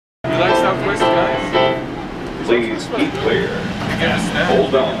keep clear.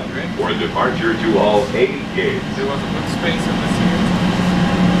 Hold on for departure to all A gates. There was a good space in this here.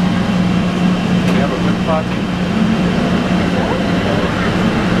 We have a good party.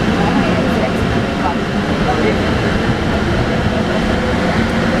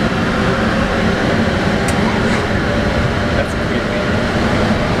 That's creepy.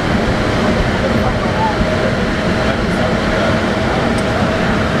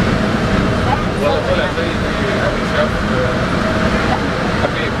 Well, I think we have a big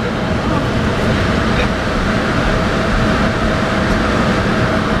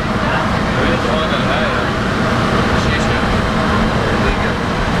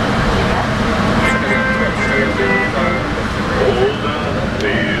Hold on,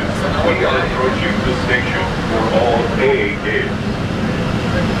 please. We are approaching the station for all A gates.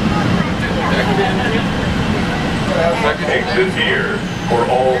 Exit here for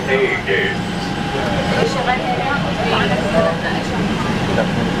all A gates.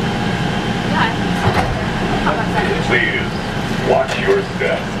 Please, watch your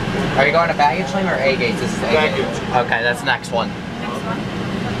step. Are you going to baggage claim or A gates? This is A Baggage. gates. Okay, that's the next one.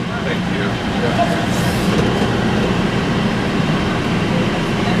 Thank you.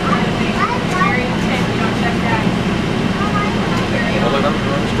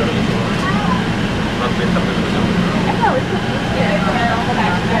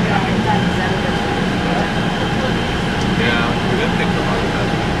 Yeah, we didn't think about that.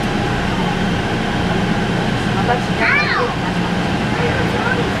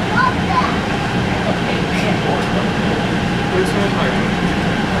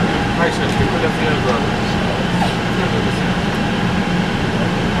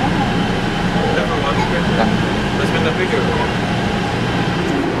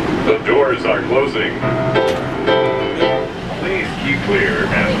 The doors are closing. Please keep clear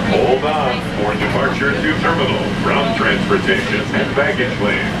and hold on for departure to terminal, ground transportation, and baggage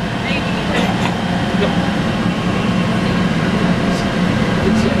claim.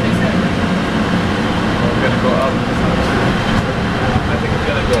 We're gonna go up. I think it's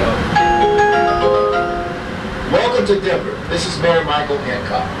gonna go up. Welcome to Denver. This is Mayor Michael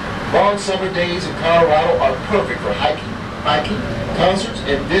Hancock. Long summer days in Colorado are perfect for hiking, biking, concerts,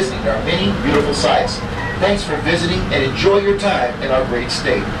 and visiting our many beautiful sites. Thanks for visiting and enjoy your time in our great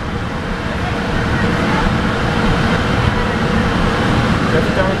state.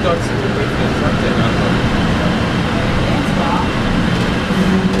 Every time we talk to the people, something else.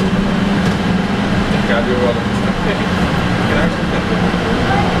 Gotta do all of this stuff. You can actually think of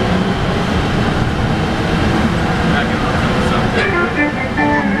it.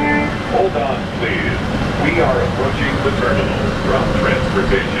 Hold on, please. We are approaching the terminal, ground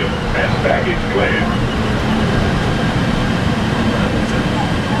transportation, and baggage claim.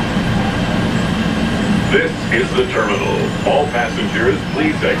 This is the terminal. All passengers,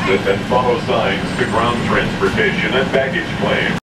 please exit and follow signs to ground transportation and baggage claim.